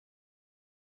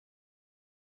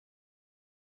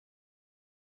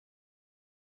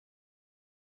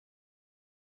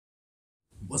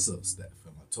What's up, stat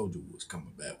fam? I told you we was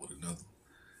coming back with another one.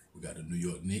 We got the New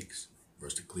York Knicks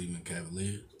versus the Cleveland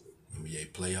Cavaliers,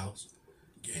 NBA playoffs,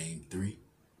 Game 3,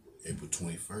 April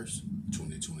 21st,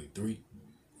 2023.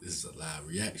 This is a live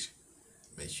reaction.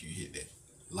 Make sure you hit that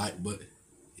like button,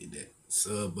 hit that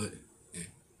sub button, and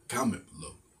comment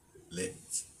below.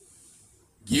 Let's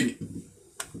get it.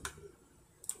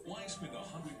 Why spend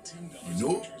 $110 You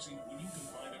know it? jersey when you can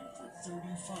buy them for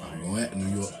 $35? I'm going at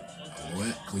New York. I'm going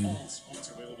at Cleveland. All sports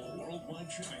available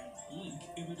worldwide shipping. Link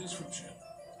in the description.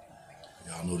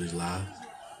 Y'all know this live.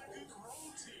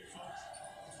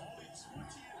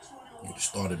 You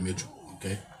started Mitchell,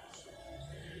 okay?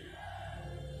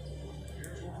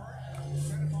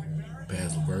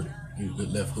 Pass LeVert. He's a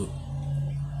good left hook.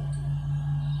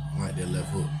 I like that left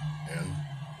hook. Allen,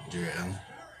 Jared Allen.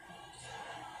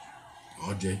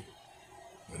 RJ.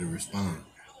 Ready to respond.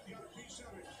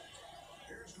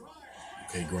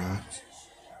 Okay, Grimes.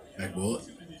 Backboard.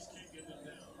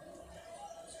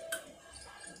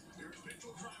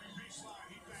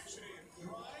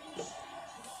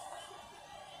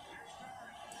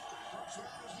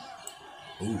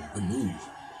 Ooh, good move.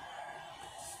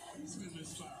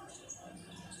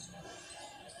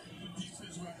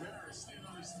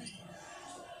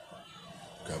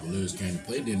 Cavaliers came to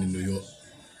play then in New York.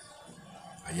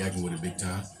 I yakking with it big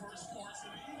time.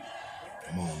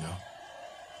 Come on now.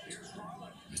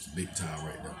 It's the big time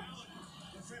right there.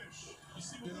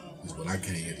 That's what I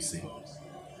came here to see.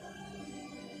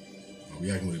 I'm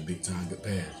yakking with it big time. Good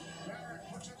pass.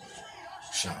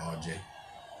 Shot RJ.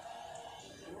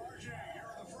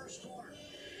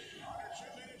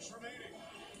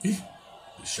 Good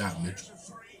shot, Mitchell.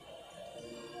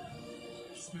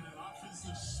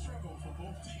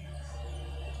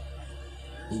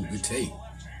 Ooh, good take. I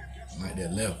like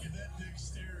that left.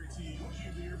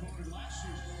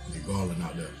 Get Garland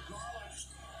out there.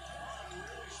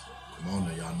 Come on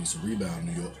there, y'all need some rebound,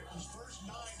 New York.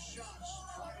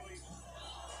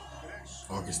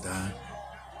 Harkenstein.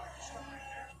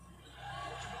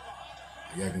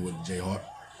 Yakking with J Hart.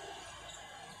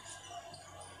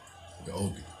 The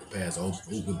pass open.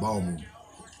 Ooh, good ball move.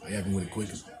 Yakking with it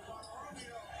quicker.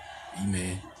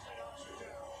 E-man.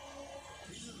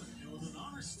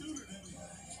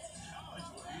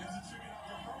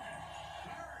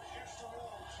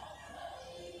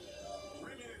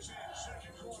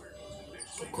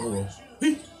 Okoro.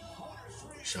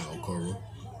 Shot Okoro.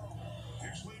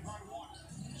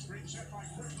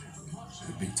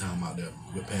 Good big time out there.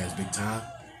 Good pass, big time.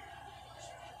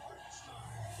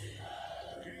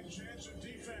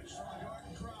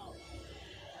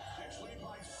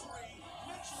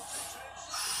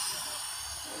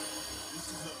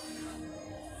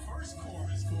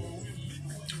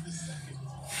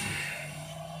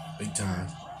 Big time.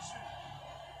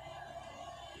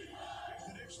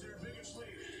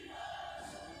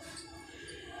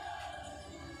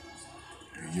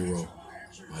 Euro.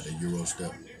 Like that Euro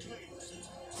step.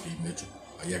 Steve Mitchell.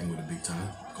 I yakking with a big time.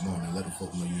 Come on now, let the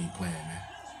folk know you ain't playing, man.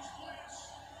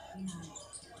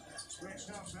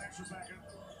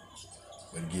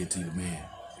 Better get it to the man.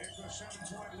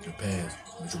 Good pass.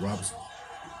 Mitchell Robinson.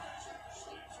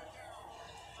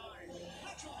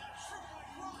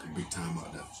 Good big time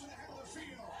out there.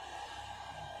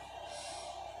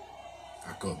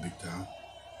 I caught big time.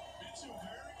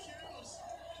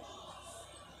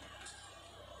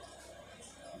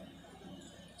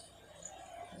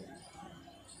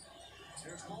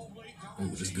 Ooh,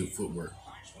 this is good footwork.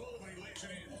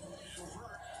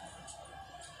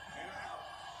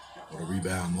 Or the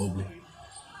rebound, Mobley.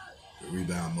 The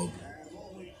rebound, Mobley.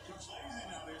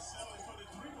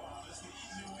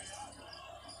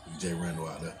 J Randall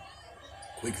out there.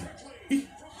 Quickly.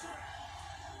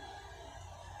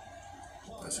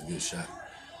 That's a good shot.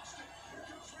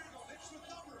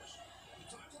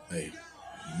 Hey,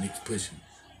 the Knicks pushing.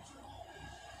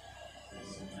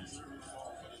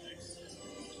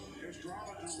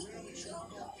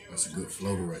 That's a good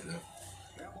floater right there.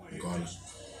 Regardless.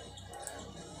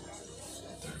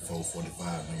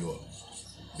 34-45 New York.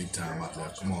 Big time out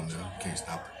there. Come on now. Can't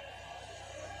stop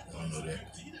it. Y'all know that.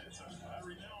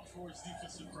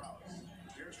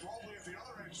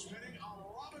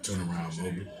 Turn around,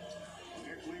 Mobley.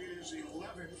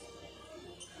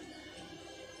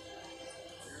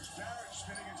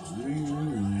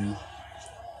 Ooh.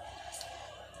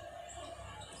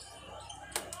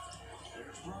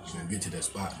 He's gonna get to that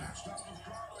spot now.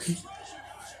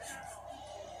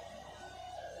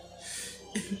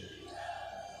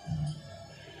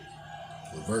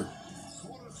 LeVert.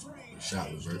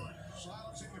 Shot LeVert.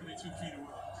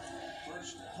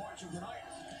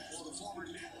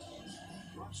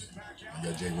 You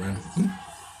got Jay Randall.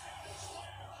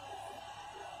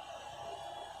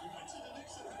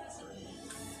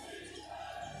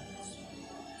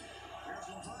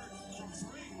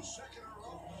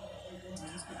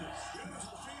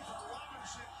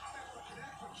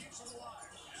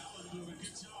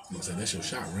 Looks like that's your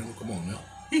shot, Randall. Come on now.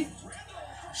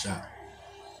 Shot.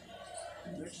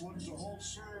 Next one's a whole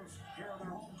serve here on their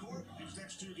home court these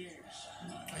next 2 games.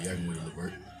 Y'all can win a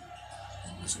Levert.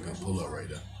 That's a good pull up right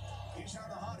there. He's had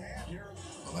a hot hand here.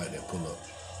 I like that pull up.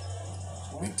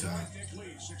 Big time.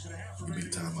 You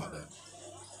big time out there.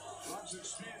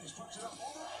 Spins, puts it up.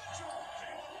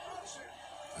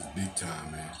 It's big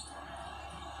time, man.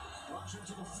 Runs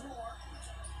into the floor.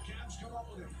 Cavs come up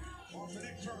with him. Off the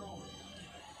Knicks turnover.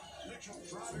 Mitchell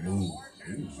driving Move.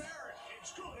 and Barrett.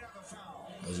 It's good at the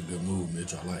foul. That was a good move,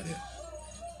 Mitch. I like that.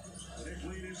 The Knicks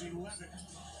lead is 11.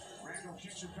 Randall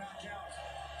kicks it back out.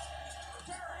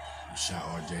 Barrett. Good shot,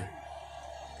 RJ.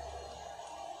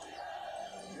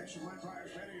 Knicks went by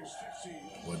as many as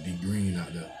 15. What D Green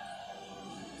out there.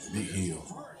 Big heel.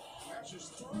 That's his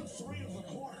 3rd 3 of the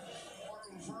quarter.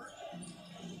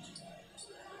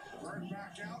 Bird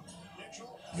back out.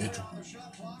 Mitchell. On the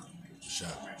shot clock.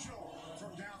 Shot. Mitchell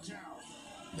from downtown.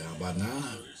 Down by 9.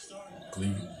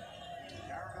 Cleveland.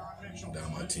 Garrett on Mitchell.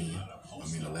 Down by 10.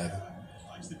 11.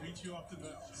 Likes to beat you off the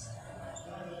bounce.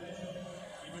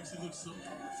 He makes it look so.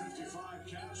 55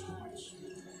 Cavs points.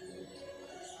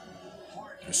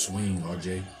 Good swing,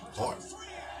 RJ. Hard.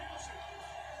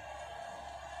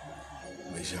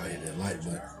 Make sure I hit that like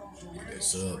button. Hit that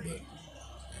sub button.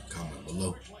 And comment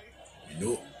below. You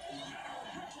know it.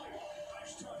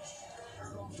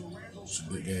 It's a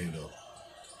good game though.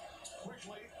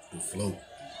 Good flow.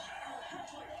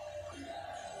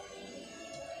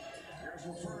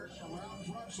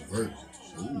 Levert.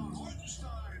 Ooh.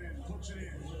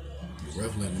 The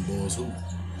ref letting the boys hoop.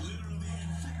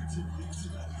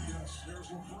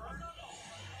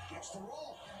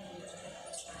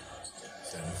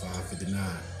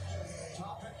 75-59.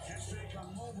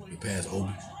 The pass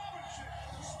Obi.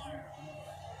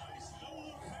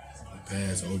 The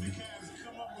pass Obi.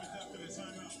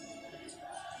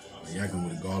 Yakin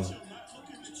with a Garland.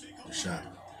 The shot.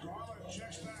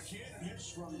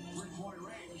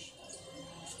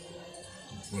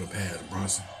 What a pass,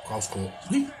 Bronson. Cross court.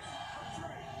 Come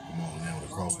on now with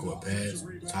a cross court pass.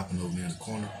 Topping over there in the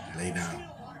corner. Lay down.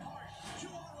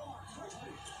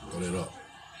 Throw that up.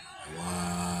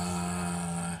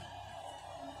 Wide.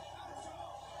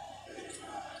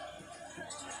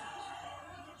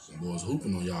 Some boys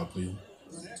hooping on y'all, Cleveland.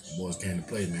 Some boys came to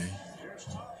play, man.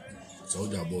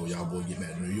 Told y'all boy get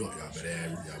back to New York.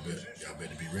 Y'all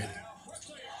better be ready.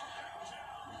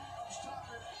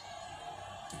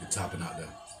 Look at topping out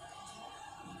there.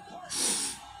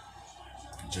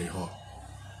 Jay Hart.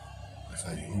 That's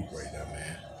how you hoop right there,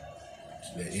 man.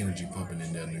 See that energy pumping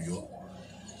in there, New York.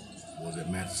 Was at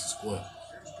Madison Square.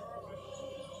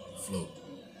 Float.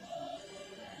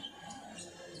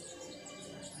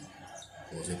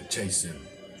 Was at the Chase Center.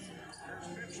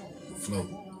 Float.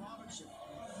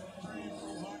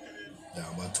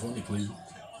 Down by 20, Cleveland.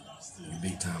 You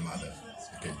big time out there.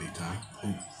 Okay, big time.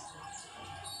 Hoop.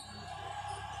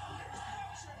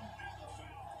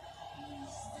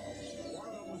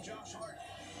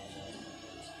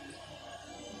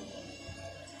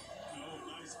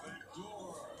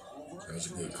 That was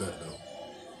a good cut, though.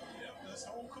 Yep, that's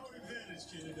home court advantage,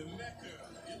 kid. The Mecca,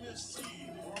 MSG,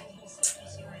 World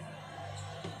Fitness Arena.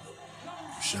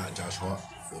 Shot Josh Hart.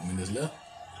 4 minutes left.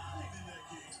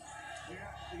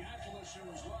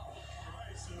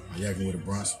 Yakin with a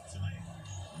Bronson.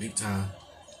 Big time.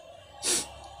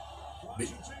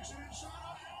 Big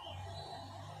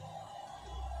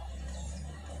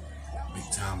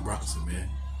time Bronson, man.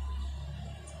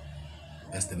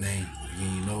 That's the name. If you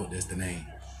ain't know it, that's the name.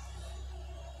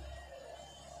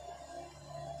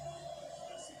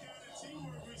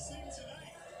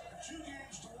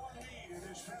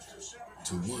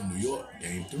 To 1 New York,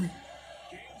 Game 3.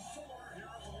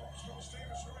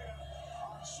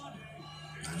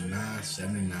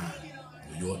 99-79,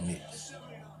 New York Knicks.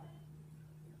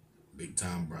 Big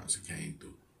time Bronson came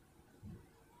through.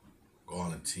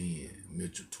 Garland 10,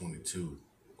 Mitchell 22.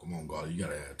 Come on, Garland, you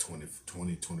gotta have 20,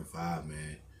 25,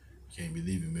 man. Can't be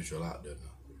leaving Mitchell out there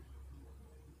now.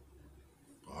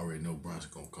 I already know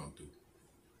Bronson gonna come through.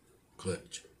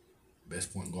 Clutch.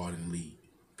 Best point guard in the league.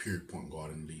 Pure point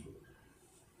guard in the league.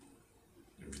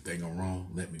 If you think I'm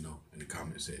wrong, let me know in the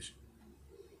comment section.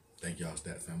 Thank y'all,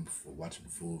 Stat Family, for watching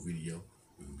the full video.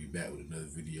 We will be back with another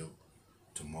video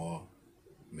tomorrow.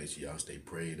 Make sure y'all stay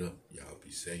prayed up. Y'all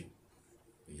be safe.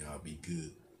 And y'all be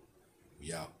good.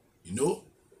 We out. You know it?